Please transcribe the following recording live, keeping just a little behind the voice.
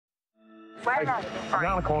Hey, I'm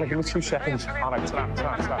around the corner, give me 2 seconds. I'm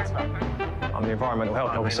I'm the environmental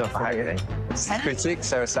health officer for Hackney. Critic,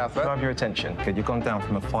 Sarah Southworth. Can I have your attention? Good, you've gone down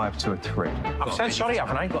from a 5 to a 3. I'm so sorry,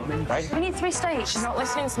 haven't I? We need 3 stages. She's not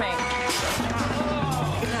listening to me. Get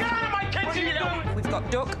out of my kitchen, you know! We've got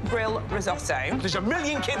duck grill risotto. There's a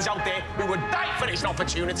million kids out there who would die for this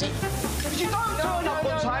opportunity. If you don't turn up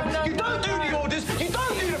on time, you don't do the orders, you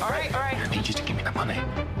don't do the... All right. I need you to give me the money.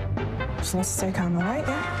 Just wants to stay calm, all right,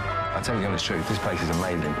 yeah? I'll tell you the honest truth, this place is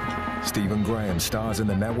amazing. Stephen Graham stars in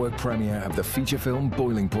the network premiere of the feature film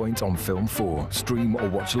Boiling Point on Film 4. Stream or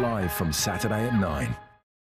watch live from Saturday at 9.